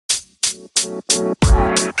How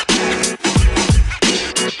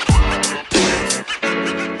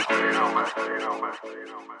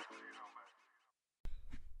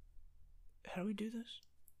do we do this?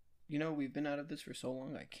 You know, we've been out of this for so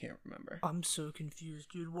long, I can't remember. I'm so confused,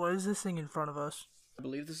 dude. What is this thing in front of us? I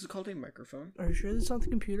believe this is called a microphone. Are you sure this is not the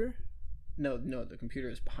computer? No, the computer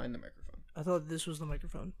is behind the microphone. I thought this was the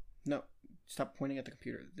microphone. No, stop pointing at the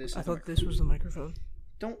computer. I thought this was the microphone.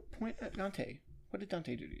 Don't point at Dante. What did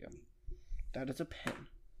Dante do to you? That is a pen.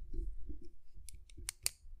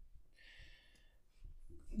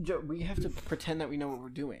 Joe, we have to pretend that we know what we're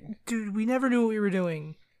doing. Dude, we never knew what we were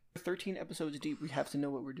doing. 13 episodes deep, we have to know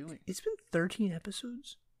what we're doing. It's been 13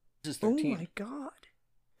 episodes? This is 13. Oh my god.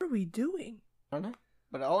 What are we doing? I don't know.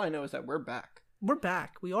 But all I know is that we're back. We're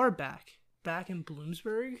back. We are back. Back in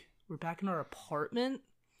Bloomsburg. We're back in our apartment.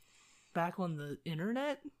 Back on the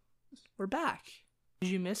internet. We're back. Did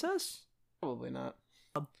you miss us? Probably not.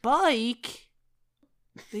 A bike?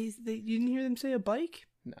 You didn't hear them say a bike?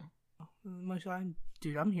 No.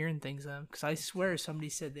 Dude, I'm hearing things then. Because I swear somebody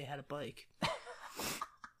said they had a bike.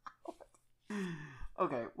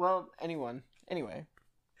 Okay, well, anyway,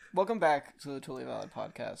 welcome back to the Totally Valid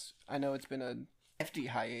Podcast. I know it's been a hefty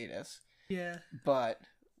hiatus. Yeah. But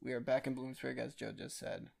we are back in Bloomsburg, as Joe just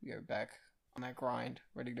said. We are back on that grind,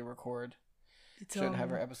 ready to record. Should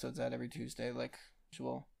have our episodes out every Tuesday, like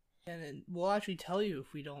usual. And then we'll actually tell you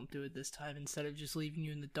if we don't do it this time, instead of just leaving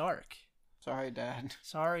you in the dark. Sorry, Dad.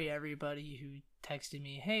 Sorry, everybody who texted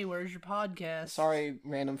me, hey, where's your podcast? Sorry,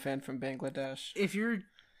 random fan from Bangladesh. If you're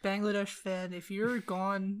Bangladesh fan, if you're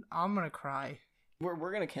gone, I'm gonna cry.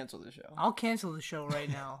 We're gonna cancel the show. I'll cancel the show right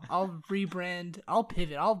now. I'll rebrand. I'll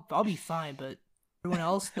pivot. I'll be fine, but everyone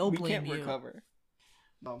else, they'll blame you. We can't recover.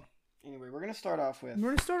 Well, anyway, we're gonna start off with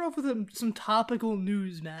some topical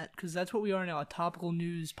news, Matt, because that's what we are now—a topical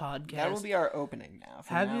news podcast. That will be our opening now.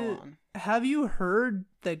 From now on. Have you heard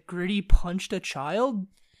that Gritty punched a child?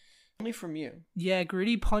 Only from you. Yeah,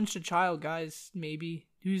 Gritty punched a child, guys. Maybe.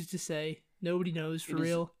 Who's to say? Nobody knows for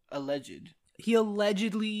real. Alleged. He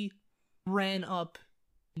allegedly ran up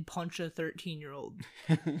and punched a 13-year-old.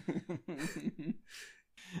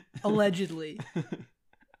 Allegedly.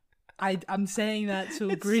 I'm saying that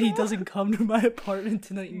so Gritty doesn't come to my apartment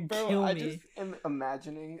tonight and kill me. I just am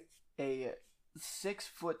imagining a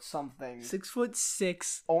 6-foot something.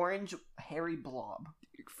 6'6" orange hairy blob.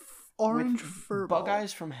 Orange with fur bug ball.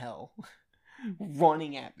 eyes from hell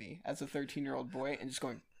running at me as a 13-year-old boy and just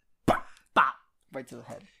going bop, bop, right to the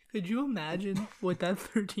head. Could you imagine what that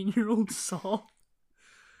 13-year-old saw?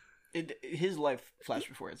 His life flashed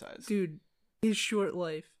before his eyes. Dude, his short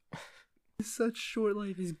life. Such short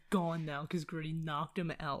life is gone now because Gritty knocked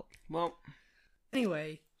him out. Well,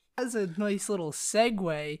 anyway, as a nice little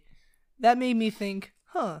segue, that made me think,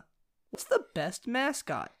 what's the best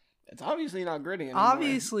mascot? It's obviously not Gritty anymore.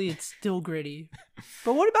 Obviously, it's still Gritty.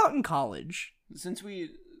 But what about in college? Since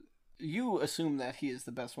you assume that he is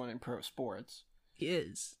the best one in pro sports. He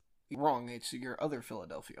is. Wrong, it's your other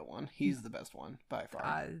Philadelphia one. He's the best one, by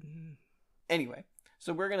far. Anyway,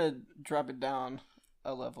 so we're going to drop it down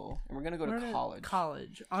a level, and we're going to go to college.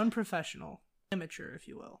 College. Unprofessional. Amateur, if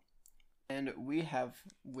you will. And we have,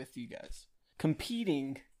 with you guys,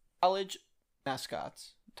 competing college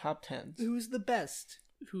mascots, top 10s. Who's the best?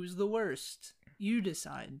 Who's the worst? You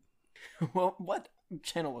decide. Well, what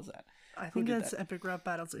channel was that? I think that's Epic Rap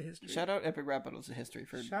Battles of History. Shout out Epic Rap Battles of History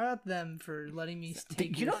for... Shout out them for letting me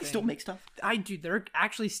take You know they still make stuff? I do. They're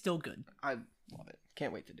actually still good. I love it.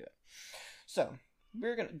 Can't wait to do it. So,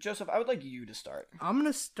 Joseph, I would like you to start. I'm going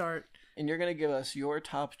to start. And you're going to give us your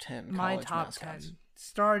top 10 college my top mascots. 10.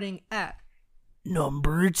 Starting at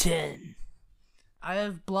number 10. I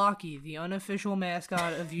have Blocky, the unofficial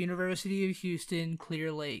mascot of University of Houston,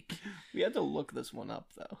 Clear Lake. We had to look this one up,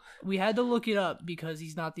 though. We had to look it up because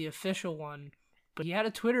he's not the official one. But he had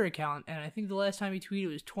a Twitter account, and I think the last time he tweeted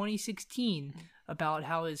was 2016 about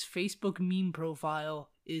how his Facebook meme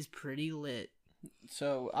profile is pretty lit.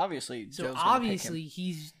 So, obviously,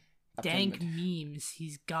 he's dank memes.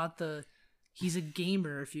 He's a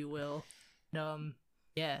gamer, if you will.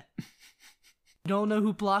 Yeah. Don't know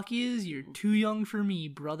who Blocky is? You're too young for me,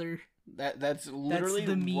 brother. That's literally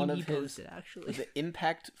the meme one of he his posted, actually. The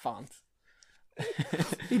impact font.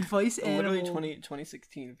 Advice Animal. Literally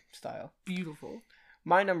 2016 style. Beautiful.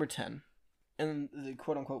 My number 10, and the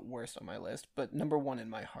quote-unquote worst on my list, but number 1 in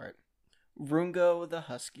my heart. Rungo the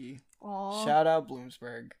Husky. Aww. Shout out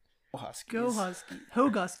Bloomsburg. Huskies. Go Huskies.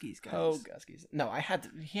 Hoguskies, guys. Hoguskies. No, he had to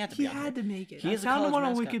be on He had to make it. He I is found a him on a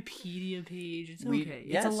mascot. Wikipedia page. It's okay.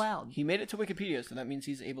 It's allowed. He made it to Wikipedia, so that means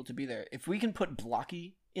he's able to be there. If we can put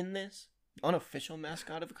Blocky in this, unofficial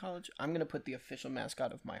mascot of a college, I'm going to put the official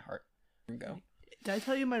mascot of my heart, Rungo. Did I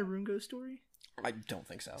tell you my Rungo story? I don't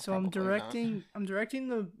think so. So I'm directing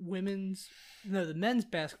the men's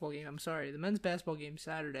basketball game. I'm sorry, the men's basketball game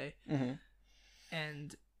Saturday. Mm-hmm.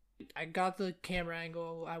 And I got the camera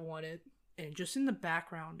angle I wanted, and just in the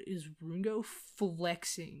background is Rungo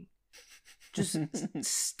flexing, just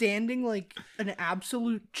standing like an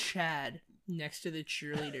absolute Chad next to the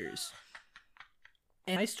cheerleaders.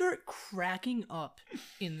 And I start cracking up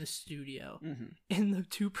in the studio, and the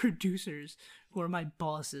two producers, who are my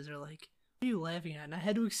bosses, are like, "What are you laughing at?" And I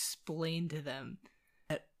had to explain to them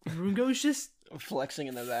that Rungo's just flexing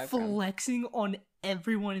in the background, flexing on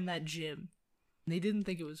everyone in that gym. And they didn't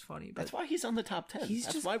think it was funny. But that's why he's on the top 10.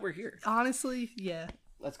 That's why we're here. Honestly, yeah.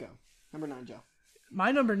 Let's go. Number 9, Joe.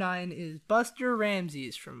 My number 9 is Buster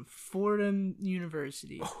Ramses from Fordham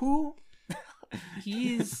University. Who?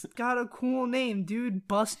 He's got a cool name, dude.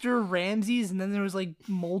 Buster Ramses, and then there was like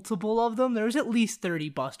multiple of them. There was at least 30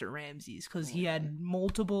 Buster Ramses because he had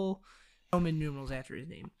multiple Roman numerals after his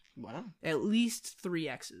name. Wow. At least 3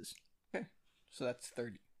 X's. Okay, so that's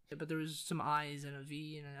 30. Yeah, but there was some I's and a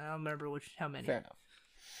V, and I don't remember how many. Fair enough.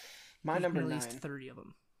 My number 9. At least 30 of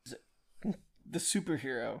them. The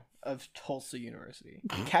superhero of Tulsa University,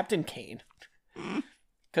 Captain Kane.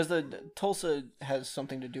 Because the Tulsa has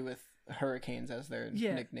something to do with Hurricanes as their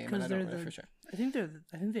nickname, and I don't know for sure. I think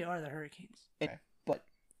they are the Hurricanes. Okay, but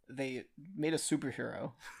they made a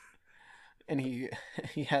superhero, and he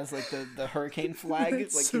has like the hurricane flag, like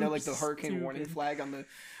so like the hurricane warning flag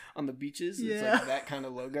on the beaches. Yeah. It's like that kind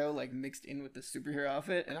of logo, like mixed in with the superhero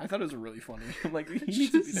outfit, and I thought it was really funny. Like he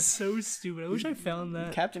needs to be so stupid. I wish I found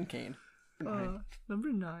that. Captain Kane.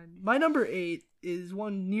 Number 9. My number 8 is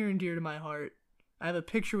one near and dear to my heart. I have a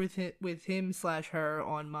picture with him/her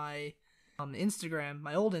on my Instagram,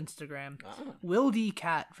 my old Instagram. Will D.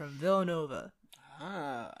 Cat from Villanova.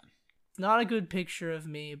 Not a good picture of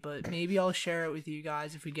me, but maybe I'll share it with you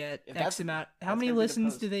guys if we get X amount. How many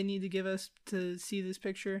listens do they need to give us to see this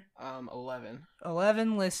picture? 11.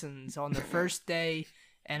 11 listens on the first day,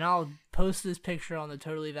 and I'll post this picture on the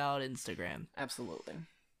Totally Valid Instagram. Absolutely.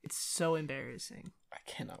 It's so embarrassing. I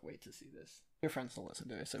cannot wait to see this. Your friends will listen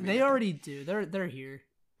to it. So they already do. They're here.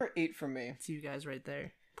 Number 8 for me. See you guys right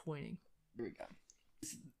there pointing. Here we go.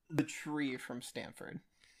 It's the tree from Stanford.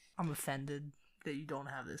 I'm offended that you don't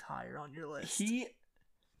have this higher on your list.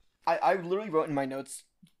 I literally wrote in my notes,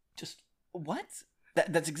 just what?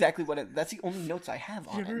 That's exactly what that's the only notes I have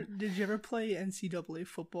on it. Did you ever play NCAA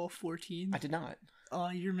Football 14? I did not. Oh,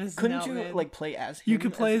 you're missing Couldn't out, you man. like play as him? You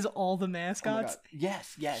could play as all the mascots. Oh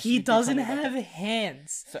yes. He doesn't have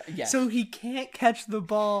hands, so he can't catch the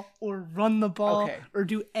ball or run the ball or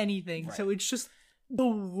do anything. Right. So it's just the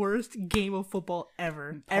worst game of football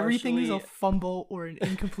ever. Everything is a fumble or an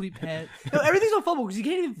incomplete pass. No, everything's a fumble because you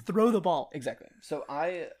can't even throw the ball. Exactly. So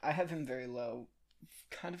I have him very low.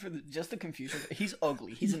 Kind of for just the confusion. He's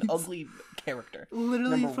ugly. He's an ugly character.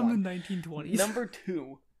 Literally from the 1920s. Number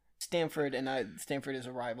 2. Stanford Stanford is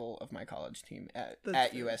a rival of my college team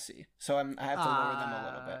at USC, so I have to lower them a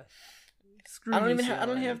little bit.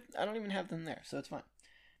 I don't even have them there, so it's fine.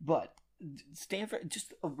 But Stanford,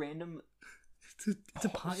 just a random. It's a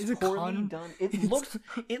con. Done. It looks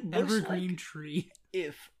evergreen like tree.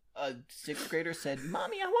 If a 6th grader said,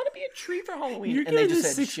 "Mommy, I want to be a tree for Halloween," and they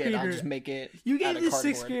just said, "Shit, I'll just make it." You gave this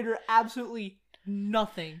 6th grader absolutely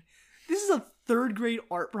nothing. This is a 3rd grade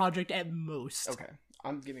art project at most. Okay.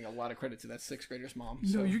 I'm giving a lot of credit to that 6th grader's mom.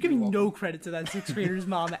 No, you're giving no credit to that 6th grader's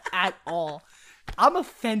mom at all. I'm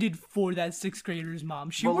offended for that 6th grader's mom.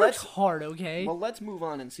 She works hard, okay? Well, let's move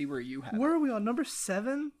on and see where you have Where are we on? Number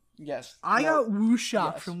 7? Yes. I got Woo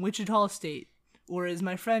Shock from Wichita State. Or as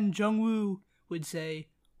my friend Jung Woo would say,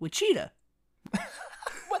 Wichita.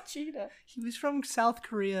 Wichita. He was from South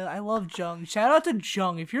Korea. I love Jung. Shout out to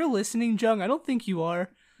Jung. If you're listening, Jung, I don't think you are.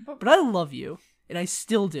 But I love you. And I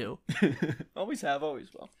still do. Always have,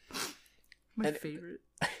 always will. My favorite.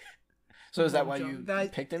 So is that why you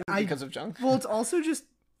picked him? Because of Jung? Well, it's also just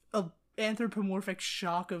a anthropomorphic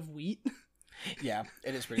shock of wheat. Yeah,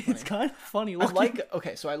 it is pretty funny. It's kind of funny. I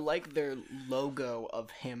like their logo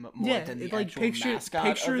of him more than the actual mascot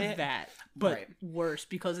picture of it. That, but worse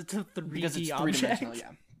because it's a 3D object.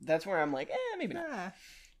 Yeah, that's where I'm like, maybe not.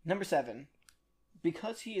 Number 7,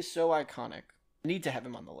 because he is so iconic, I need to have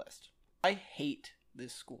him on the list. I hate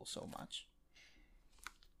this school so much.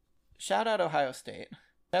 Shout out Ohio State.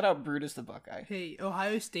 Shout out Brutus the Buckeye. Hey,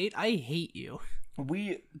 Ohio State, I hate you.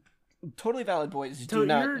 We Totally Valid boys do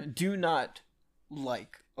not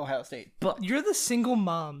like Ohio State. But you're the single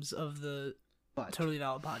moms of the Totally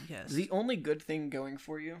Valid podcast. The only good thing going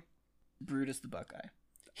for you, Brutus the Buckeye.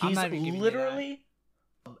 He's literally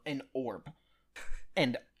an orb.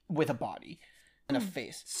 And with a body and a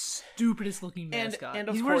face. Stupidest looking mascot. And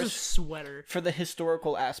of he course, wears a sweater. For the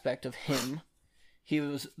historical aspect of him, he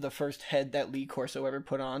was the first head that Lee Corso ever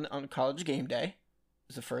put on College Game Day. He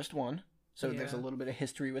was the first one. So there's a little bit of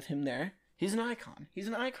history with him there. He's an icon. He's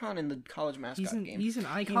an icon in the college mascot game. He's an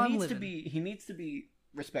icon. He needs to be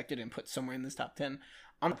respected and put somewhere in this top 10.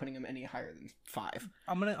 I'm not putting him any higher than 5.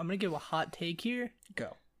 I'm gonna give a hot take here.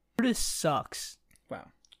 Go. Curtis sucks. Wow.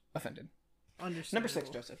 Offended. Number 6,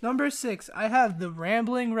 Joseph. Number 6, I have the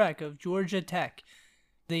rambling wreck of Georgia Tech.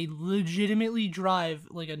 They legitimately drive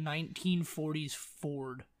like a 1940s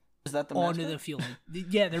Ford. Is that the onto mascot? the field?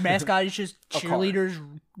 Yeah, their mascot is just cheerleaders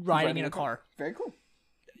riding in a car. Very cool.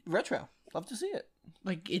 Retro. Love to see it.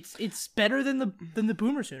 Like it's better than the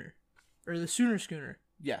Boomer Sooner, or the Sooner Schooner.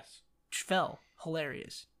 Yes. Which fell.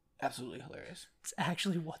 Hilarious. Absolutely hilarious. It's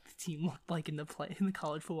actually what the team looked like in the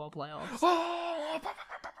college football playoffs.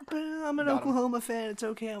 But I'm an Oklahoma fan. It's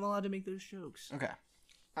okay. I'm allowed to make those jokes. Okay.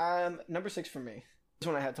 Number 6 for me. This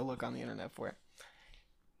one I had to look on the internet for.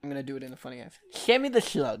 I'm gonna do it in a funny ass. Sammy the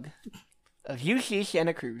Slug of UC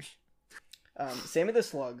Santa Cruz. Sammy the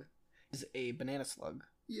Slug is a banana slug.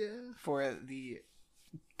 Yeah. For the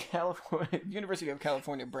University of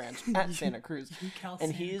California branch at Santa Cruz,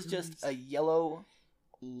 and he is just a yellow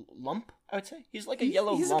lump. I would say he's like a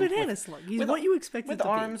yellow lump. He's a banana slug. He's what you expect with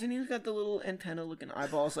arms, and he's got the little antenna-looking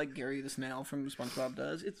eyeballs like Gary the Snail from SpongeBob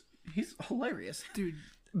does. He's hilarious, dude.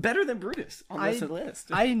 Better than Brutus on this list.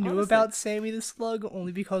 I knew about Sammy the Slug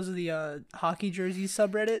only because of the hockey jerseys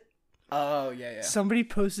subreddit. Oh yeah. Somebody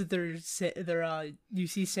posted their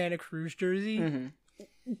UC Santa Cruz jersey.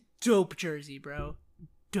 Mm-hmm. Dope jersey, bro.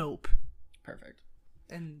 Dope. Perfect.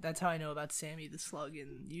 And that's how I know about Sammy the Slug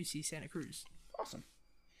in UC Santa Cruz. Awesome.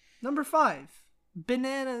 Number 5,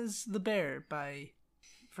 Bananas the Bear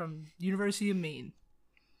from University of Maine.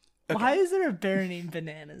 Okay. Why is there a bear named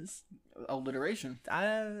Bananas? Alliteration.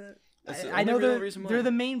 I know they're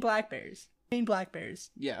the Maine Black Bears. Maine Black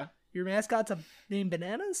Bears. Yeah. Your mascot's named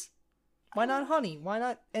Bananas? Why not honey? Why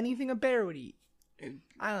not anything a bear would eat?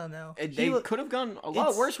 I don't know. They could have gone a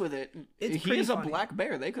lot worse with it. He is a black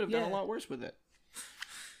bear. They could have done a lot worse with it.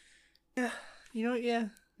 Yeah. You know what? Yeah.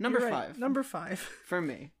 Number 5. Number 5. For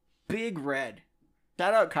me. Big Red.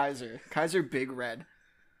 Shout out Kaiser. Kaiser Big Red.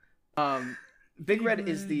 Big Red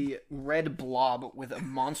is the red blob with a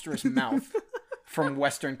monstrous mouth from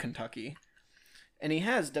Western Kentucky. And he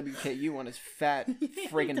has WKU on his fat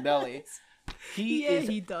friggin' belly.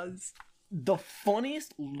 He does. The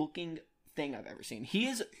funniest looking thing I've ever seen. He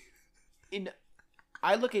is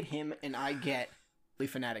I look at him and I get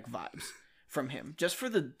fanatic vibes from him just for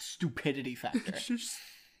the stupidity factor. It's just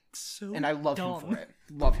so and I love him for it.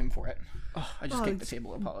 Love him for it. Oh, I just kicked the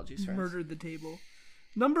table. Apologies, friends. Murdered the table.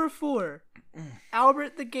 Number 4,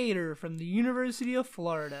 Albert the Gator from the University of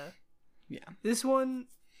Florida. Yeah. This one,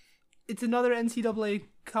 it's another NCAA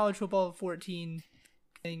college football 14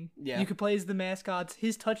 thing. Yeah. You could play as the mascots.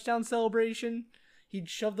 His touchdown celebration, he'd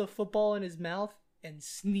shove the football in his mouth and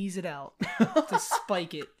sneeze it out to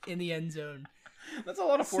spike it in the end zone. That's a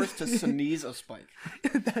lot of force to sneeze a spike.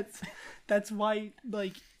 That's why,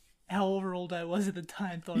 like, however old I was at the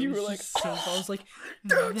time, thought you it was were like, just so. I was like,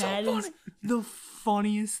 dude, that so is the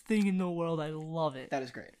funniest thing in the world. I love it. That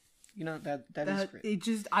is great. You know that is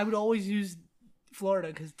great. I would always use Florida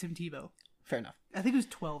because Tim Tebow. Fair enough. I think it was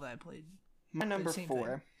 12 that I played. My number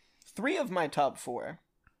 4. 3 of my top 4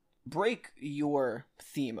 break your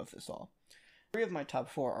theme of this all. 3 of my top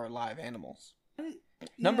 4 are live animals.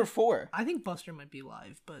 Number 4. I think Buster might be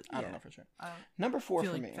live, but I don't know for sure. Number 4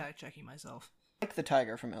 for me. Fact checking myself. Like the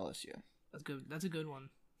tiger from LSU. That's good. That's a good one.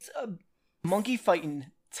 It's a monkey fighting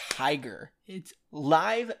tiger. It's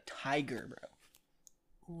live tiger,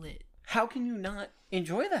 bro. Lit. How can you not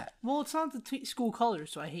enjoy that? Well, it's not the school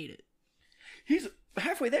colors, so I hate it. He's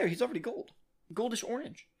halfway there. He's already gold. Goldish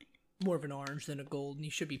orange. More of an orange than a gold, and he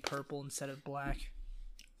should be purple instead of black.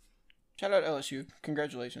 Shout out LSU.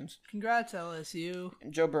 Congratulations. Congrats, LSU.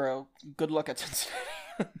 And Joe Burrow, good luck at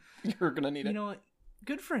Cincinnati. You're going to need it. You know what?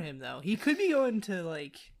 Good for him, though. He could be going to,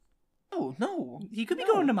 like... Oh, no. He could be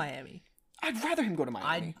going to Miami. I'd rather him go to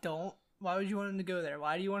Miami. I don't. Why would you want him to go there?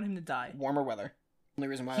 Why do you want him to die? Warmer weather. Only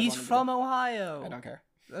reason why he's from Ohio. I don't care.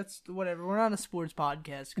 That's whatever. We're not a sports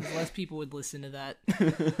podcast because less people would listen to that.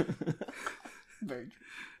 Very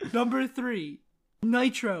true. Number 3,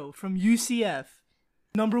 Nitro from UCF.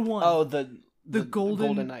 Number 1. Oh, the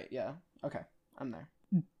Golden Knight. Yeah. Okay, I'm there.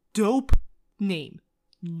 Dope name.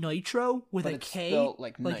 Nitro with but a it's K, spelled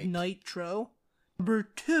like Nitro. Number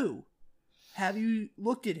 2, have you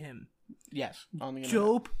looked at him? Yes. On the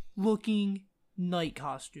Dope looking night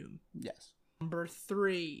costume. Yes. Number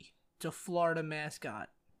 3, the Florida mascot.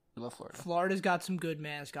 I love Florida. Florida's got some good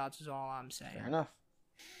mascots is all I'm saying. Fair enough.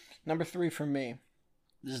 Number 3 for me.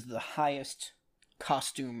 This is the highest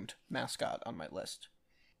costumed mascot on my list.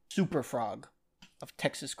 Super Frog of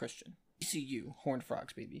Texas Christian. TCU, Horned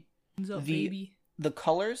Frogs, baby. What's up, baby? The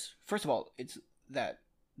colors, first of all, it's that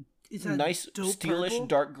nice steelish purple?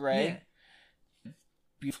 dark gray. Yeah.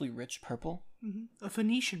 Beautifully rich purple. Mm-hmm. A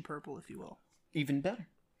Phoenician purple, if you will. Even better.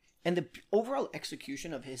 And the overall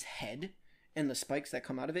execution of his head and the spikes that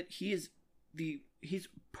come out of it, he's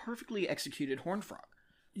perfectly executed Horned Frog.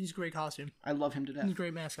 He's a great costume. I love him to death. He's a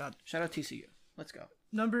great mascot. Shout out TCU. Let's go.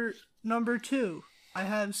 Number 2, I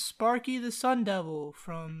have Sparky the Sun Devil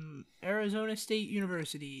from Arizona State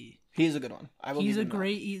University. He's a good one. He's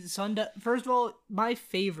First of all, my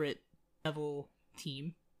favorite Devil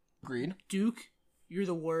team. Agreed. Duke, you're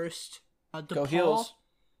the worst. Go Heels.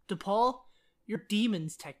 DePaul, you're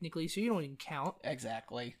demons technically, so you don't even count.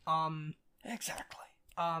 Exactly. Exactly.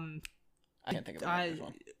 I can't think of another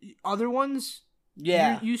one. Other ones.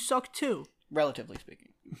 Yeah. You suck too. Relatively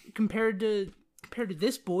speaking. Compared to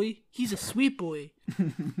this boy, he's a sweet boy.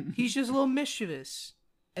 He's just a little mischievous.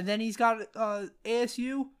 And then he's got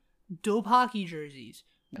ASU dope hockey jerseys,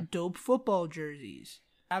 dope football jerseys.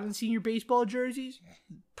 Haven't seen your baseball jerseys?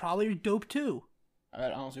 Probably dope too. I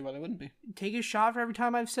don't see why they wouldn't be. Take a shot for every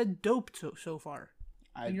time I've said dope so far.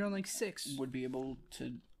 And you're on like 6. Would be able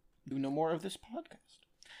to do no more of this podcast.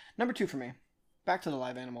 Number 2 for me. Back to the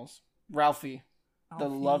live animals. Ralphie. The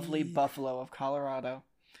lovely buffalo of Colorado.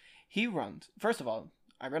 He runs. First of all,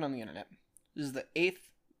 I read on the internet. This is the eighth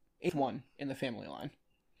one in the family line.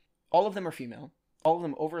 All of them are female. All of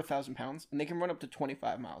them over 1,000 pounds, and they can run up to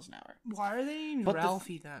 25 miles an hour. Why are they named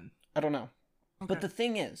Ralphie then? I don't know. Okay. But the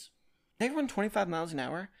thing is, they run 25 miles an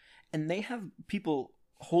hour, and they have people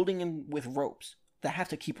holding him with ropes that have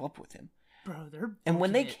to keep up with him. Bro, they're and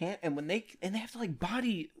when they can't, and they have to like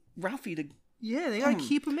body Ralphie to. Yeah, they gotta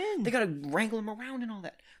keep him in. They gotta wrangle him around and all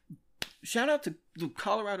that. Shout out to the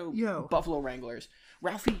Colorado Buffalo Wranglers.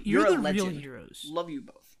 Ralphie, you're a legend. Real heroes. Love you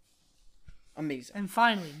both. Amazing. And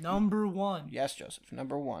finally, number 1. Yes, Joseph.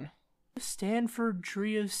 Number 1. Stanford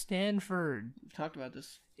Tree of Stanford. We've talked about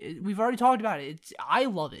this. We've already talked about it. I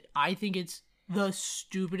love it. I think it's the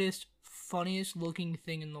stupidest, funniest looking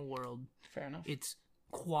thing in the world. Fair enough. It's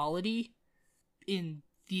quality in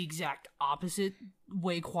the exact opposite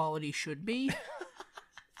way quality should be.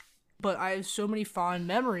 But I have so many fond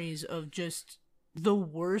memories of just the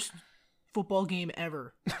worst football game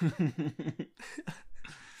ever.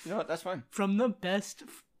 You know what? That's fine. From the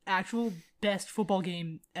actual best football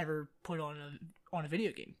game ever put on a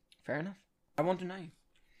video game. Fair enough. I won't deny you.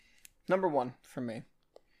 Number 1 for me.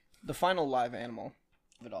 The final live animal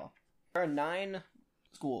of it all. There are 9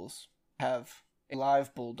 schools have a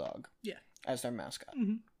live bulldog as their mascot.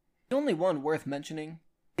 Mm-hmm. The only one worth mentioning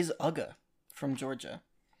is Uga from Georgia.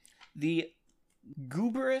 The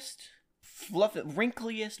gooberest,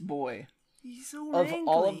 wrinkliest boy of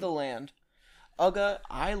all of the land. Uga,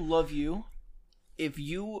 I love you.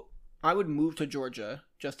 I would move to Georgia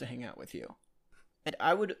just to hang out with you. And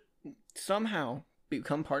I would somehow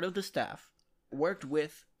become part of the staff, worked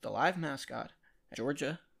with the live mascot at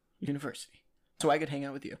Georgia University, so I could hang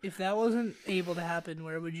out with you. If that wasn't able to happen,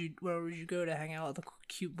 where would you go to hang out with the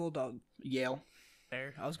cute bulldog? Yale.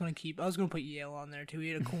 There. I was gonna put Yale on there too.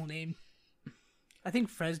 He had a cool name. I think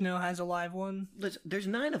Fresno has a live one. There's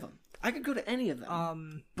 9 of them. I could go to any of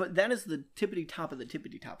them. But that is the tippity top of the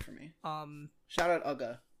tippity top for me. Shout out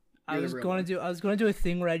Uga. I was going to do a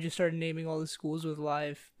thing where I just started naming all the schools with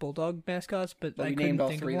live bulldog mascots, but I couldn't named all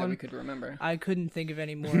think 3 of one. That we could remember. I couldn't think of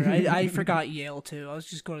any more. I forgot Yale too. I was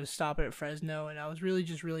just going to stop it at Fresno, and I was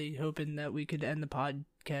really hoping that we could end the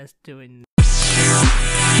podcast doing.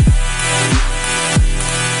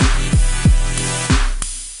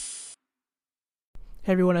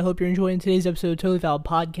 Hey everyone, I hope you're enjoying today's episode of Totally Valid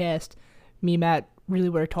Podcast. Me and Matt really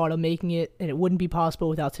worked hard on making it, and it wouldn't be possible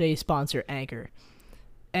without today's sponsor, Anchor.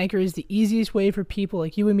 Anchor is the easiest way for people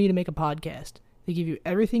like you and me to make a podcast. They give you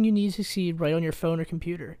everything you need to succeed right on your phone or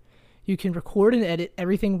computer. You can record and edit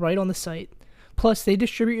everything right on the site. Plus, they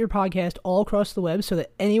distribute your podcast all across the web so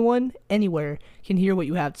that anyone, anywhere, can hear what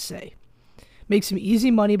you have to say. Make some easy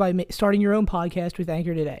money by starting your own podcast with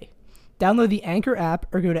Anchor today. Download the Anchor app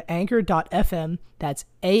or go to anchor.fm, that's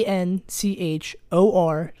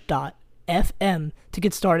ANCHOR.FM, to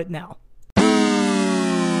get started now. Hi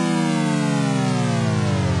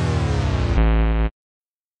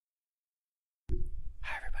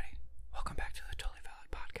everybody, welcome back to the Totally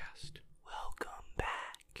Valid Podcast. Welcome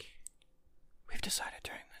back. We've decided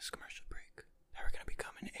during this commercial break that we're going to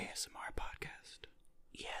become an ASMR podcast.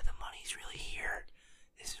 Yeah, the money's really here.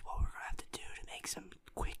 This is what we're going to have to do to make some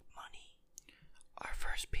quick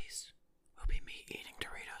first piece will be me eating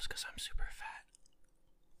Doritos because I'm super fat.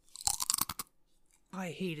 I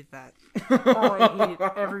hated that. Oh, I hated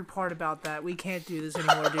every part about that. We can't do this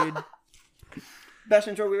anymore, dude. Best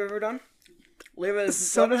intro we've ever done? Leave it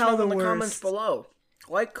somehow in the worst. comments below.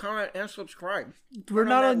 Like, comment, and subscribe. We're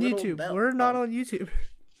not on YouTube. We're not on YouTube.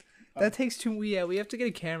 That takes too... Yeah, we have to get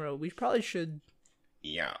a camera. We probably should...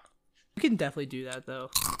 Yeah. We can definitely do that, though.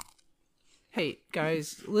 Hey,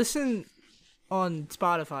 guys, listen on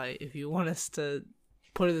Spotify if you want us to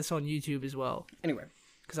put this on YouTube as well. Anyway.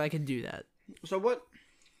 Because I can do that. So what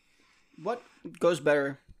goes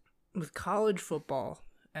better? With college football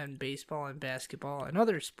and baseball and basketball and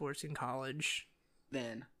other sports in college.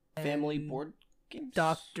 Than family board games?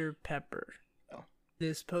 Dr. Pepper. Oh.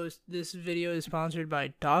 This video is sponsored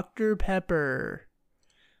by Dr. Pepper.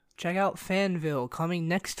 Check out Fanville coming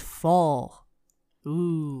next fall.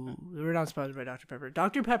 Ooh, we're not sponsored by Dr. Pepper.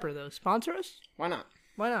 Dr. Pepper, though, sponsor us? Why not?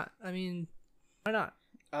 Why not? I mean, why not?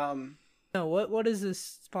 No, what is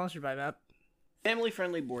this sponsored by, Matt?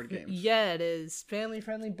 Family-friendly board games. Yeah, it is.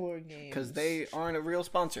 Family-friendly board games. Because they aren't a real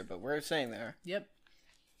sponsor, but we're saying they are. Yep.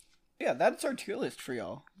 Yeah, that's our tier list for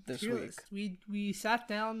y'all this week. We sat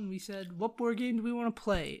down, we said, what board game do we want to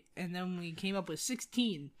play? And then we came up with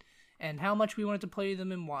 16, and how much we wanted to play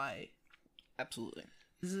them and why. Absolutely.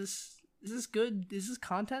 Is this good? Is this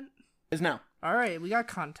content? Is now. All right, we got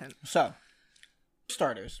content. So,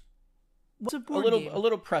 starters. What's a board game? A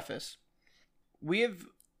little preface. We have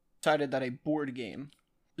decided that a board game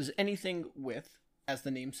is anything with, as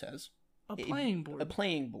the name says, a playing board. A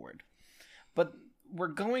playing board. But we're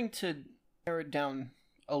going to narrow it down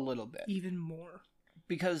a little bit. Even more.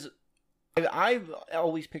 Because I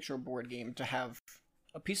always picture a board game to have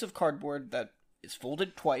a piece of cardboard that is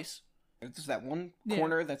folded twice. There's that one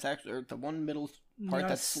corner that's actually, or the one middle part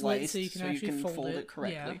that's sliced so you can fold it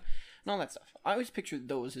correctly. Yeah. And all that stuff. I always picture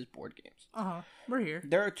those as board games. We're here.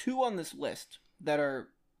 There are two on this list that are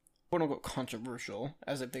quote-unquote controversial,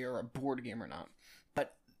 as if they are a board game or not.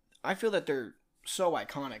 But I feel that they're so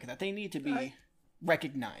iconic that they need to be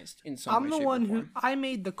recognized in some way, shape, or form. I'm the one who... I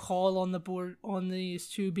made the call on the board on these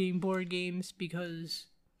two being board games because,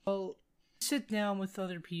 well, you sit down with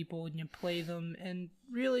other people and you play them, and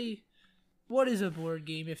really, what is a board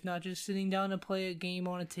game if not just sitting down to play a game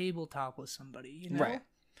on a tabletop with somebody, you know? Right.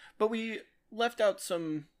 But we left out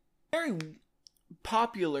some very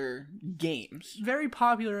popular games. Very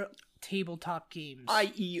popular tabletop games.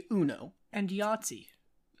 I.e. Uno. And Yahtzee.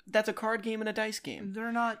 That's a card game and a dice game.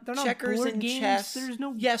 They're not checkers board and games. chess. There's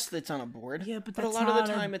no... Yes, that's on a board. Yeah, but a lot of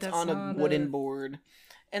the time it's on a wooden board.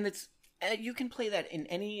 And it's you can play that in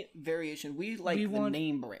any variation. We want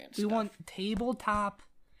name brand stuff. We want tabletop,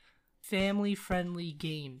 family-friendly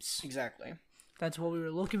games. Exactly. That's what we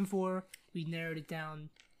were looking for. We narrowed it down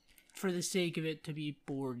for the sake of it to be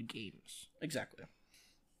board games. Exactly.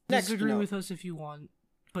 Disagree with us if you want,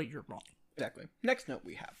 but you're wrong. Exactly. Next note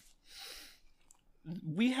we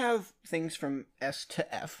have things from S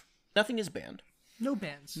to F. Nothing is banned. No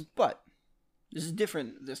bans. But this is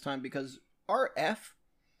different this time because our F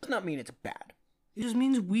does not mean it's bad. It just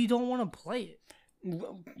means we don't want to play it.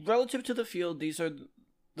 Relative to the field, these are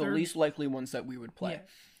the least likely ones that we would play. Yeah.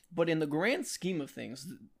 But in the grand scheme of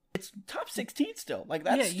things, it's top 16 still. Like,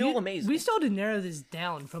 that's still amazing. We still had to narrow this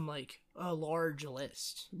down from, like, a large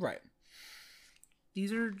list. Right.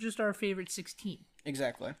 These are just our favorite 16.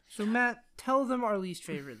 Exactly. So, Matt, tell them our least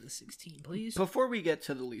favorite of the 16, please. Before we get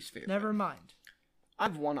to the least favorite. Never mind. I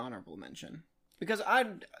have one honorable mention. Because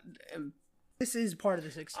this is part of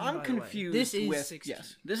the 16, I'm confused This is with... 16.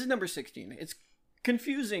 Yes, this is number 16. It's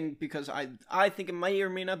confusing because I think it may or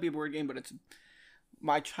may not be a board game, but it's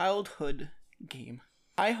my childhood game.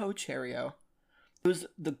 Hi-Ho Cherry-O. It was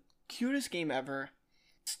the cutest game ever.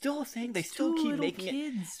 Still a thing. They still keep making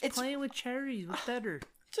kids it. It's playing with cherries. What's better?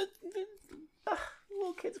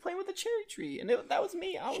 Little kids playing with a cherry tree, and that was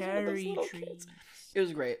me. I was one of those little kids. It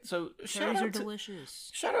was great. So cherries are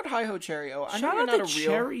delicious. Shout out Hi-Ho Cherry-O. Shout out to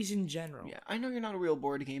cherries in general. Yeah, I know you're not a real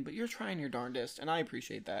board game, but you're trying your darndest, and I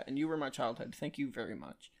appreciate that. And you were my childhood. Thank you very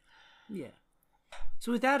much. Yeah.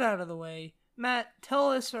 So with that out of the way, Matt,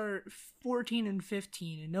 tell us our 14 and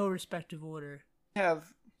 15 in no respective order. We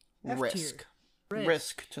have Risk.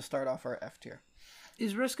 Risk to start off our F tier.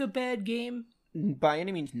 Is Risk a bad game? By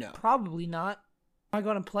any means, no. Probably not. Am I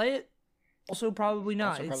going to play it? Also, probably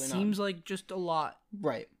not. Seems like just a lot.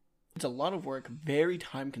 Right. It's a lot of work, very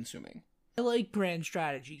time consuming. I like grand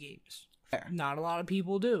strategy games. Fair. Not a lot of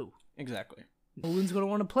people do. Exactly. No one's going to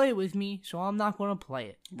want to play it with me, so I'm not going to play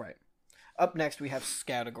it. Right. Up next, we have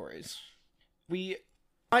Scattergories.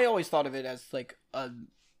 I always thought of it as like a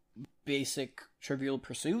basic Trivial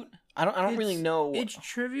Pursuit. I don't really know. It's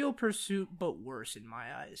Trivial Pursuit, but worse in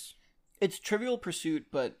my eyes. It's Trivial Pursuit,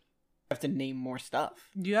 but you have to name more stuff.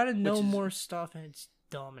 You gotta know more stuff, and it's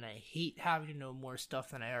dumb, and I hate having to know more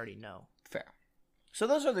stuff than I already know. Fair. So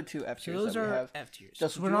those are the two F tiers that we have. F tiers.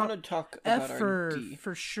 Justin, do you want to talk about our D?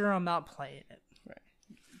 For sure, I'm not playing it. Right.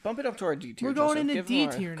 Bump it up to our D tier. We're going into Give D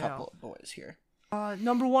tier now. Couple of boys here.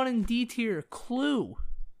 Number 1 in D tier, Clue.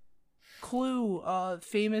 Clue,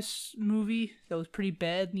 famous movie that was pretty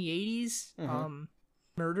bad in the 80s. Mm-hmm.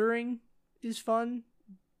 Murdering is fun.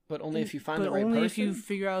 But only if you find the right person? But only if you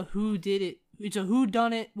figure out who did it. It's a who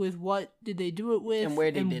done it with what did they do it with. And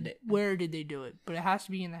where they did it. Where did they do it. But it has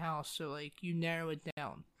to be in the house, so like you narrow it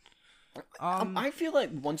down. I feel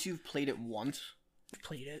like once you've played it once.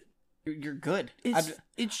 Played it. You're good.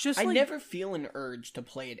 It's just I never feel an urge to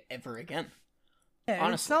play it ever again. Yeah,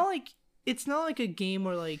 honestly. It's not like a game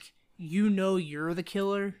where like you know you're the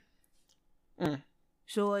killer.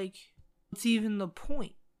 So like what's even the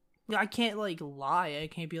point? I can't like lie. I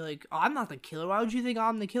can't be like, oh, I'm not the killer. Why would you think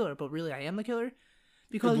I'm the killer? But really I am the killer?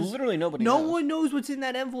 Because literally no one knows what's in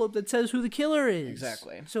that envelope that says who the killer is.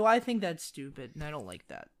 Exactly. So I think that's stupid and I don't like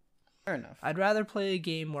that. Fair enough. I'd rather play a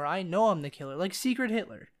game where I know I'm the killer, like Secret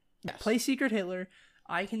Hitler. Yes. Play Secret Hitler.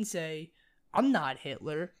 I can say I'm not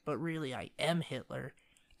Hitler, but really I am Hitler.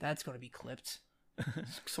 That's gonna be clipped.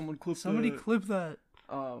 Somebody clip that.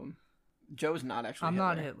 Joe's not actually. I'm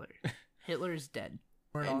not Hitler. Hitler is dead,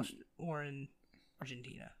 or in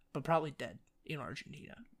Argentina, but probably dead in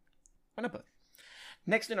Argentina. Why not both?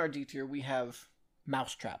 Next in our D tier, we have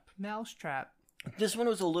Mousetrap. Mousetrap. This one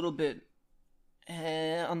was a little bit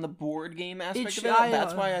on the board game aspect of it.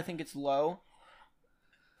 That's why I think it's low.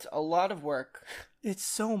 It's a lot of work. It's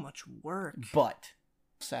so much work. But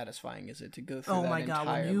satisfying is it to go through that entire list? Oh my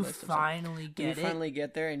god, when you finally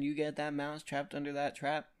get there and you get that mouse trapped under that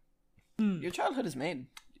trap, your childhood is made.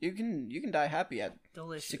 You can die happy at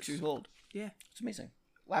 6 years old. Yeah. It's amazing.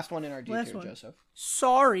 Last one in our D tier, Joseph.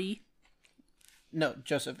 Sorry. No,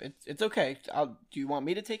 Joseph, it's okay. Do you want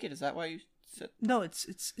me to take it? Is that why you said? No,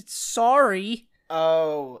 it's sorry.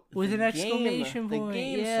 Oh, with an exclamation point. The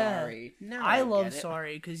game, yeah. Sorry. No, I love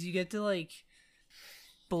sorry because you get to like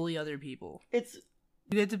bully other people.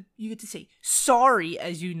 You get to say sorry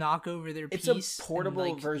as you knock over their piece. It's a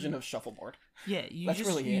portable version of shuffleboard. Yeah,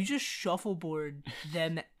 you just shuffleboard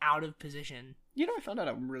them out of position. You know, I found out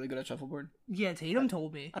I'm really good at shuffleboard. Yeah, Tatum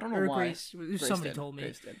told me. I don't know why. Somebody told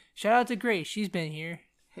me. Shout out to Grace. She's been here.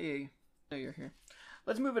 Hey, I know you're here.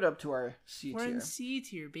 Let's move it up to our C tier. We're in C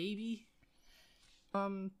tier, baby.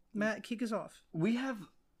 Matt, kick us off. We have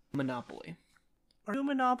Monopoly. Are you a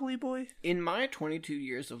Monopoly boy? In my 22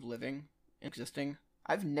 years of living and existing,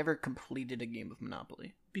 I've never completed a game of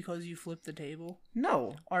Monopoly. Because you flipped the table?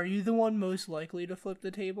 No. Are you the one most likely to flip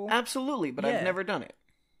the table? Absolutely, but I've never done it.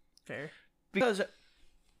 Fair. Because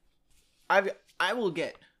I will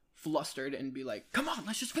get flustered and be like, come on,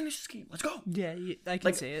 let's just finish this game. Let's go. Yeah, I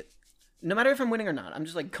can say it. No matter if I'm winning or not, I'm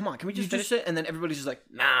just like, come on, can we just finish it? And then everybody's just like,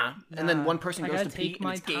 nah. And then one person goes to pee and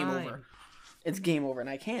it's game over. It's game over and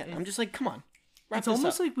I can't. I'm just like, come on. It's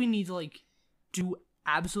almost like we need to like do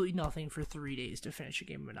absolutely nothing for 3 days to finish a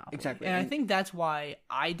game of Monopoly. Exactly. And I think that's why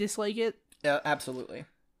I dislike it. Yeah, absolutely.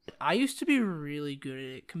 I used to be really good at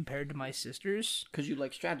it compared to my sisters. Because you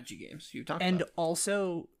like strategy games. You talked about. And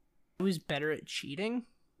also, I was better at cheating.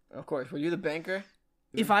 Of course. Were you the banker?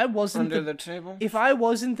 If I wasn't under the table? If I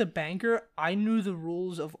wasn't the banker, I knew the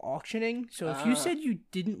rules of auctioning. So if you said you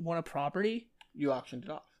didn't want a property, you auctioned it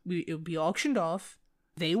off. It would be auctioned off.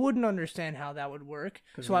 They wouldn't understand how that would work.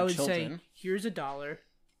 So I would say, here's $1.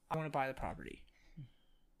 I want to buy the property.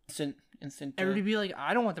 Instant. Everybody would be like,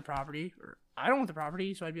 I don't want the property. Or I don't want the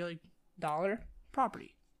property. So I'd be like, $1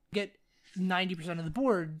 property. Get 90% of the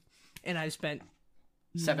board. And I spent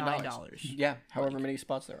 $9. Yeah, however many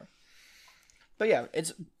spots there are. But yeah,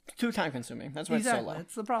 it's too time consuming. That's why it's so low.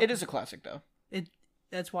 That's the problem. It is a classic though.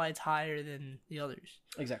 That's why it's higher than the others.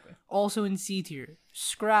 Exactly. Also in C tier,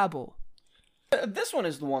 Scrabble. This one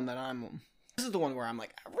is the one that this is the one where I'm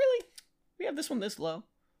like, really? We have this one this low?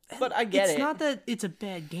 But I get it. It's not that it's a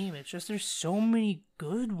bad game. It's just there's so many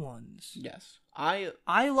good ones. Yes. I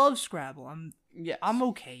love Scrabble. I'm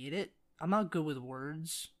okay at it. I'm not good with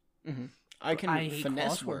words. Mm-hmm. I can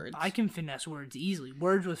finesse words. I can finesse words easily.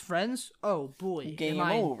 Words with friends? Oh, boy. Game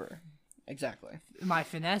over. Exactly. My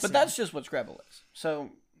finesse. But that's just what Scrabble is. So,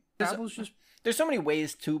 there's so many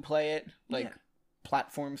ways to play it. Like,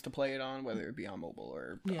 platforms to play it on, whether it be on mobile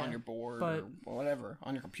or on your board or whatever.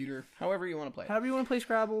 On your computer. However you want to play it. However you want to play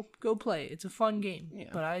Scrabble, go play it. It's a fun game. Yeah.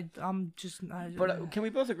 But I'm just... But can we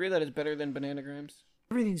both agree that it's better than Bananagrams?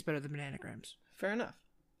 Everything's better than Bananagrams. Fair enough.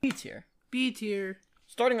 B tier. B tier.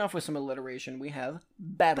 Starting off with some alliteration, we have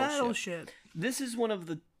Battleship. Battleship. This is one of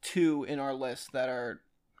the two in our list that are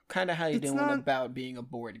kind of how you doing about being a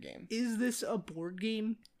board game. Is this a board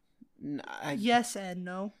game? Nah, yes and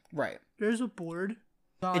no. Right. There's a board.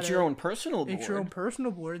 It's your own personal board. It's your own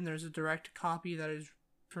personal board, and there's a direct copy that is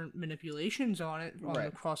for manipulations on it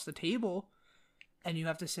across the table, and you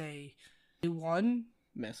have to say A1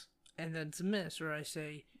 miss, and then it's a miss, or I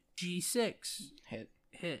say G6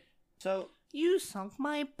 hit. So you sunk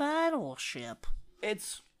my battleship.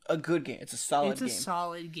 It's a good game. It's a solid game. It's a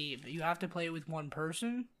solid game. You have to play it with one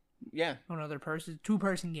person. Yeah. One other person.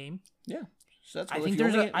 2-person game. Yeah. So that's. I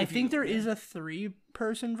think there is a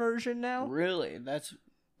 3-person version now. Really? That's.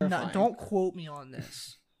 Don't quote me on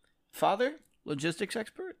this. Father, logistics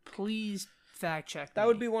expert. Please fact check. That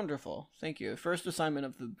would be wonderful. Thank you. First assignment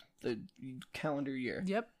of the calendar year.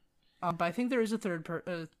 Yep. But I think there is a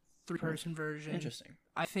 3-person version. Interesting.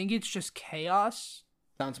 I think it's just chaos.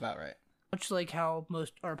 Sounds about right. Much like how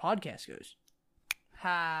most our podcast goes.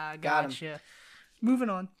 Ha, Got gotcha. him. Moving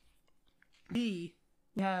on. B,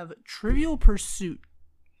 we have Trivial Pursuit.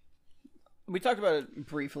 We talked about it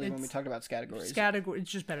briefly when we talked about categories.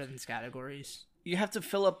 It's just better than categories. You have to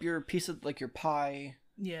fill up your piece of, like, your pie.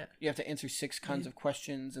 Yeah. You have to answer 6 kinds of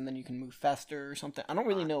questions, and then you can move faster or something. I don't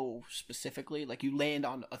really know specifically. Like, you land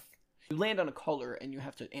on a color, and you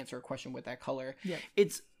have to answer a question with that color. Yeah.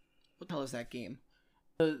 It's... What the hell is that game?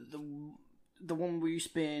 The one where you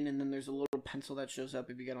spin, and then there's a little pencil that shows up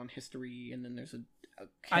if you get on history, and then there's a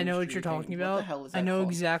I know what you're talking about. What the hell is that I know called?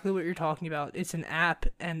 exactly what you're talking about. It's an app,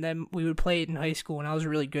 and then we would play it in high school, and I was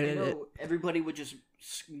really good at it. Everybody would just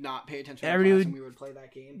not pay attention to class, and we would play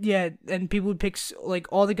that game. Yeah, and people would pick, like,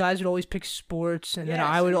 all the guys would always pick sports, and then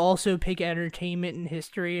I would also pick entertainment and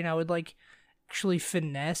history, and I would, like, actually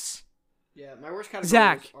finesse. Yeah, my worst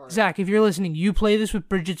category Zach, if you're listening, you play this with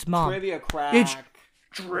Bridget's mom. Trivia Crack. It's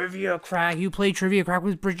Trivia Crack. You play Trivia Crack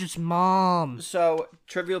with Bridget's mom. So,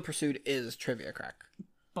 Trivial Pursuit is Trivia Crack.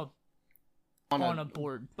 But on a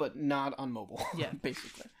board. But not on mobile. Yeah.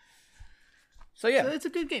 Basically. So, yeah. So it's a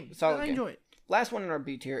good game. Solid I enjoy it. Last one in our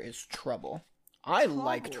B tier is Trouble. I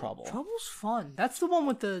like Trouble. Trouble's fun. That's the one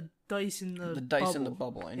with the dice in the dice bubble. in the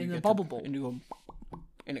bubble. And in you the get bubble bowl.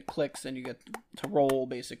 And it clicks, and you get to roll,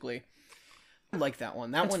 basically. I like that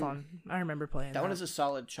one. That's fun. I remember playing that. That one is a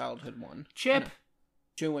solid childhood one. Chip.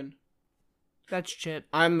 Chewing. That's Chip.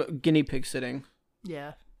 I'm guinea pig sitting.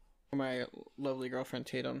 Yeah. For my lovely girlfriend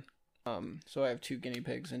Tatum. So I have 2 guinea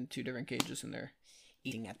pigs in 2 different cages, and they're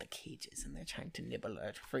eating at the cages, and they're trying to nibble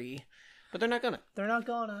it free. But they're not gonna. They're not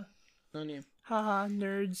gonna. On you. Haha,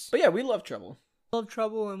 nerds. But yeah, we love Trouble. Love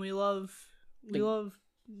Trouble, and we love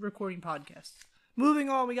recording podcasts. Moving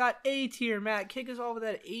on, we got A tier. Matt, kick us off with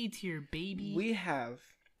that A tier, baby. We have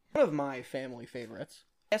one of my family favorites.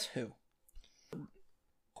 Guess Who? Of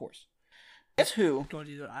course. Guess Who? Going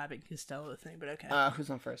to do the Abbott Costello thing, but okay. Who's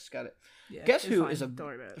on first? Got it. Yeah, Guess Who fine. is a Don't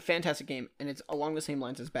worry about it. fantastic game, and it's along the same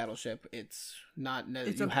lines as Battleship. It's not.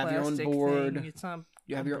 It's you a have your own plastic board. thing. It's not.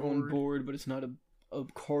 You have your own board, but it's not a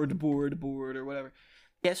cardboard board or whatever.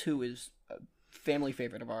 Guess Who is a family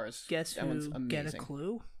favorite of ours. Guess that Who? One's amazing. Get a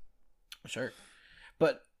clue. Sure,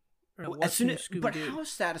 but But how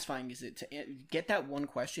satisfying is it to get that one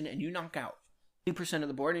question and you knock out 80% of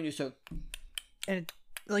the board, and you're so. And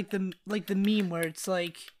like the meme where it's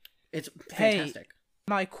like, it's fantastic.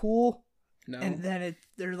 Hey, am I cool? No. And then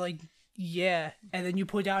they're like, yeah, and then you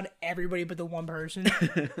put down everybody but the one person.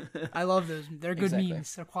 I love those. They're good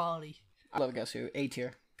memes. They're quality. I love Guess Who. A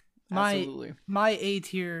tier. Absolutely. My A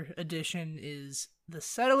tier edition is The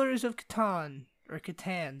Settlers of Catan, or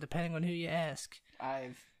Catan, depending on who you ask.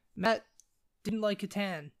 Matt didn't like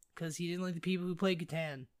Catan because he didn't like the people who played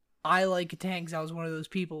Catan. I like Catan because I was one of those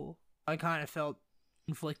people. I kind of felt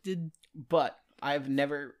inflicted, but I've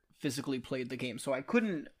never physically played the game, so I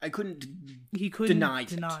couldn't deny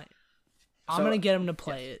it. I'm gonna get him to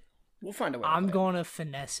play it. We'll find a way. I'm gonna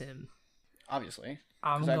finesse him. Obviously,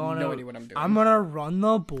 I have no idea what I'm doing. I'm gonna run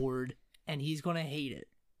the board, and he's gonna hate it,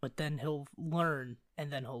 but then he'll learn,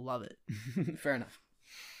 and then he'll love it. Fair enough.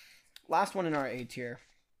 Last one in our A tier.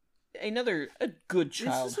 A good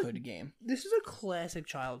childhood game. This is a classic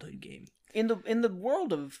childhood game. In the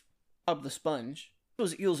world of the Sponge, it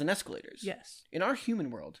was eels and escalators. Yes. In our human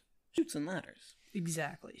world, chutes and ladders.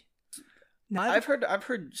 Exactly. Now, I've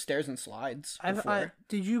heard stairs and slides before.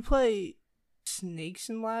 Did you play Snakes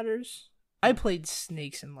and Ladders? I played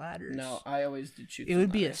Snakes and Ladders. No, I always did chutes. It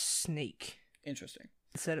would be a snake. Interesting.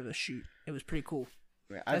 Instead of a chute. It was pretty cool.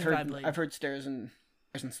 Yeah, I've heard stairs and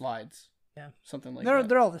slides. Yeah. Something like they're that.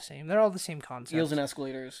 they're all the same. They're all the same concept. Eels and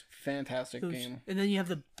Escalators, fantastic game. And then you have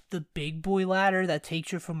the big boy ladder that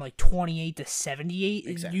takes you from like 28 to 78,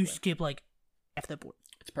 Exactly. and you skip like half that board.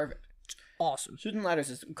 It's perfect. It's awesome. Shooting ladders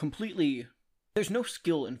is completely. There's no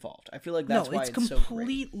skill involved. I feel like that's why it's so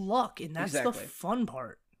complete luck, and that's the fun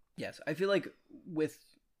part. Yes, I feel like with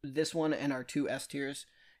this one and our 2 S tiers,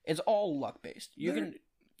 it's all luck based. You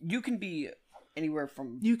can be anywhere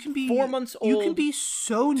from 4 months old. You can be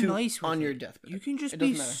so nice with on it. your deathbed. You can just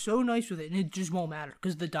be so nice with it, and it just won't matter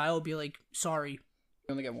because the die will be like, "Sorry, you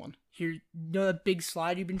only get 1." Here, you know that big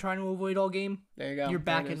slide you've been trying to avoid all game? There you go. You're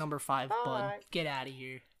back at number 5, bud. Get out of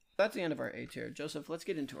here. That's the end of our A tier. Joseph, let's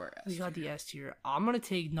get into our S tier. We got the S tier. I'm going to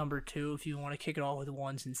take number 2 if you want to kick it off with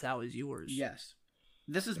 1 since that was yours. Yes.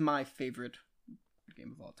 This is my favorite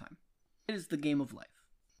game of all time. It is the game of life.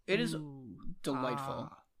 It is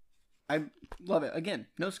delightful. I love it. Again,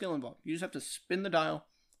 no skill involved. You just have to spin the dial,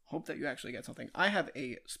 hope that you actually get something. I have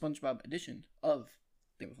a SpongeBob edition of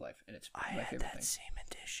Game of Life, and it's my favorite thing. I had that same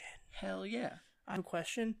edition. Hell yeah. I have a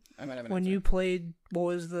question. I might have an When answer. you played, what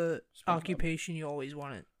was the SpongeBob. occupation you always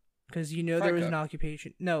wanted? Because you know Fry there was cook. an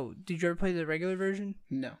occupation. No, did you ever play the regular version?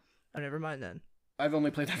 No. Oh, never mind then. I've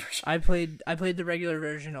only played that version. I played the regular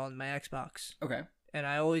version on my Xbox, Okay. and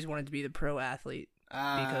I always wanted to be the pro athlete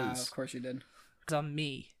because of course you did. Because I'm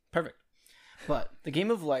me. Perfect. But the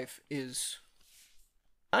game of life is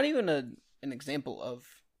not even an example of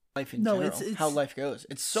life in general. It's how life goes.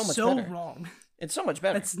 It's so much better. So wrong. It's so much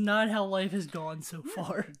better. That's not how life has gone so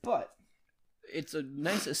far. But it's a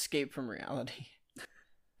nice escape from reality.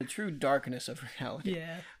 The true darkness of reality.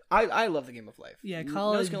 Yeah. I love the game of life. Yeah,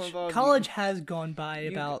 No skill involved. college has gone by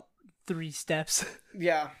about 3 steps.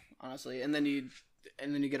 Yeah, honestly. And then you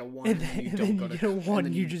get a 1 And and then you then don't you go to get a 1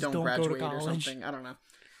 and you just don't go to graduate college. or something. I don't know.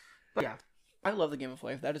 But yeah, I love the game of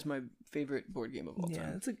life. That is my favorite board game of all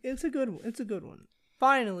time. Yeah, it's a good one. It's a good one.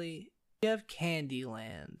 Finally, we have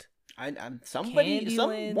Candyland.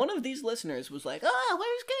 One of these listeners was like, "Ah,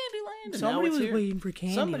 where's Candyland?" And somebody was here. waiting for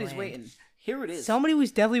Candyland. Somebody's waiting. Here it is. Somebody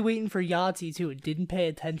was definitely waiting for Yahtzee too. And didn't pay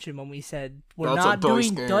attention when we said we're That's not a dice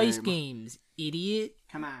doing game. dice games, idiot.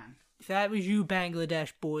 Come on. If that was you,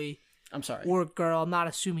 Bangladesh boy I'm sorry. or girl, I'm not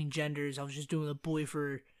assuming genders. I was just doing the boy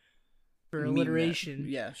for alliteration.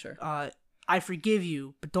 Yeah, sure. I forgive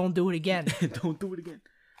you, but don't do it again. Don't do it again.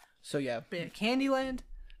 So yeah. But yeah, Candyland,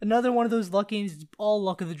 another one of those luck games. It's all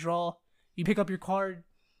luck of the draw. You pick up your card.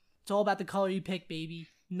 It's all about the color you pick, baby.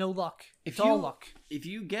 No luck. It's all luck. If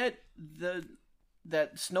you get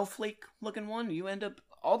that snowflake looking one, you end up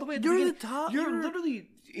all the way at the You're beginning. the top. You're literally,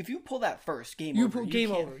 if you pull that first, game You over. pull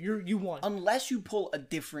game over. You won. Unless you pull a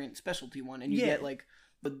different specialty one and you get like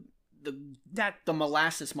the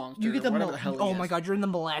molasses monster. You get or whatever the hell. Oh my god, you're in the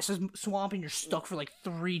molasses swamp and you're stuck for like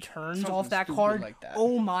 3 turns Something off that stupid card. like that.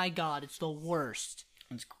 Oh my god, it's the worst.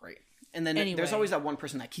 It's great. And then Anyway. there's always that one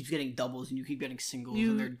person that keeps getting doubles and you keep getting singles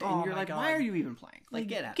and you're my like, God. why are you even playing? Like,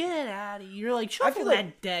 get out. Get out of here. You're like, shuffle feel that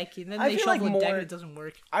like- deck, and then I they feel shuffle like a deck more- and it doesn't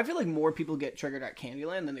work. I feel like more people get triggered at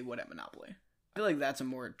Candyland than they would at Monopoly. I feel like that's a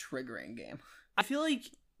more triggering game. I feel like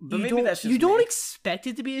But you maybe don't, that's just you don't me. expect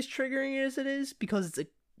it to be as triggering as it is because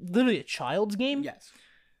it's literally a child's game. Yes.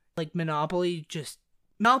 Like Monopoly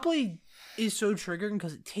is so triggering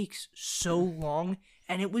because it takes so long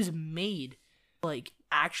and it was made like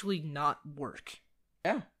actually not work.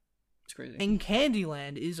 Yeah. It's crazy. And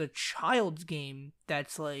Candyland is a child's game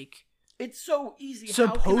that's like It's so easy.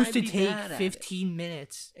 supposed to take 15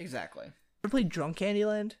 minutes. Exactly. Ever played Drunk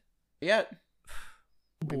Candyland? Yeah.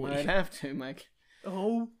 Boy. We might have to, Mike.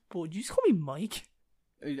 Oh boy, did you just call me Mike?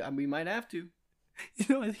 We might have to. You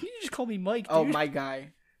know, I think you just called me Mike. Dude. Oh, my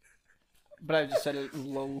guy. But I just said it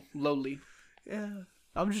lowly. Yeah.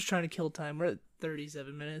 I'm just trying to kill time. We're at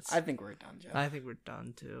 37 minutes. I think we're done, Jeff. I think we're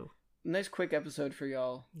done too. Nice quick episode for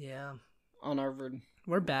y'all Yeah. on our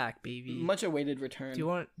We're back, baby. much awaited return. Do you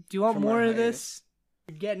want from more our of hiatus. this?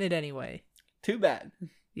 You're getting it anyway. Too bad.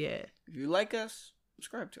 Yeah. If you like us,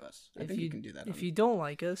 subscribe to us. I think you can do that. If you don't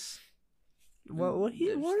like us, what are there's-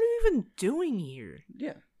 you even doing here?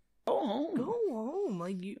 Yeah. Go home. Go home.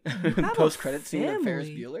 Like you have Post a credit scene of Ferris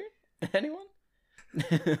family. Bueller. Anyone?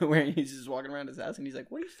 Where he's just walking around his house and he's like,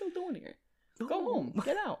 "What are you still doing here? Go home.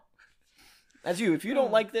 Get out." That's you. If you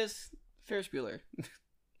don't like this, Ferris Bueller.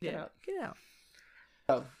 Get out. Get out.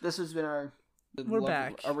 Oh, this has been our We're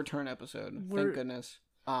back. Our return episode. We're- Thank goodness.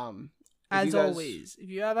 As always, if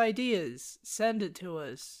you have ideas, send it to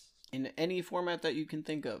us. In any format that you can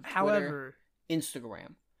think of. However, Twitter,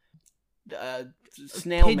 Instagram,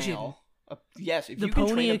 snail pigeon. mail. Yes, if the you can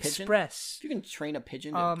Pony train a pigeon, Express, if you can train a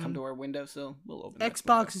pigeon to come to our windowsill, we'll open that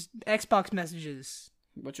window. Xbox messages.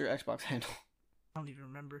 What's your Xbox handle? I don't even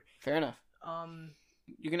remember. Fair enough.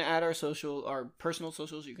 You can add our personal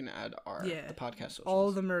socials. You can add the podcast socials. All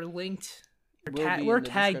of them are linked. We're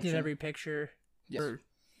tagged in every picture. Yes.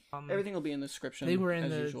 Everything will be in the description. They were in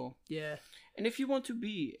as usual. Yeah. And if you want to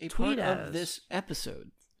be a part of this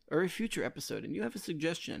episode or a future episode, and you have a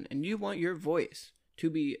suggestion, and you want your voice to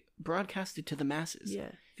be broadcasted to the masses,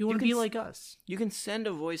 if you want to be like us, you can send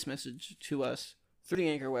a voice message to us through the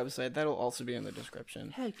Anchor website. That'll also be in the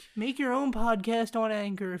description. Heck, make your own podcast on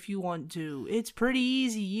Anchor if you want to. It's pretty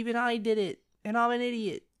easy. Even I did it, and I'm an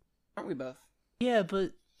idiot. Aren't we both? Yeah,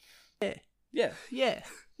 but yeah,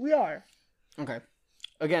 we are. Okay.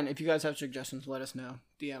 Again, if you guys have suggestions, let us know.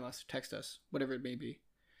 DM us, text us, whatever it may be.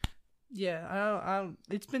 Yeah, I don't.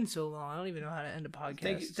 It's been so long. I don't even know how to end a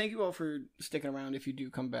podcast. Thank you all for sticking around. If you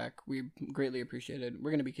do come back, we greatly appreciate it.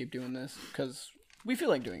 We're gonna keep doing this because we feel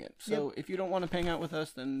like doing it. So if you don't want to hang out with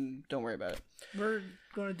us, then don't worry about it. We're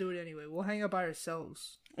gonna do it anyway. We'll hang out by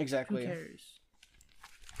ourselves. Exactly. Who cares?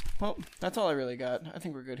 Well, that's all I really got. I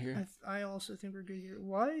think we're good here. I also think we're good here.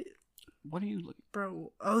 Why? What are you looking?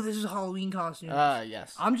 Bro, this is Halloween costumes.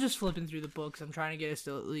 Yes. I'm just flipping through the books. I'm trying to get us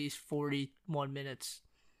to at least 41 minutes.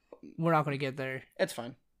 We're not going to get there. It's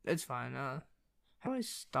fine. It's fine. How do I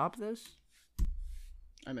stop this?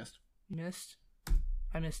 I missed. You missed?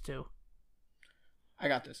 I missed too. I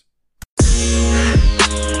got this.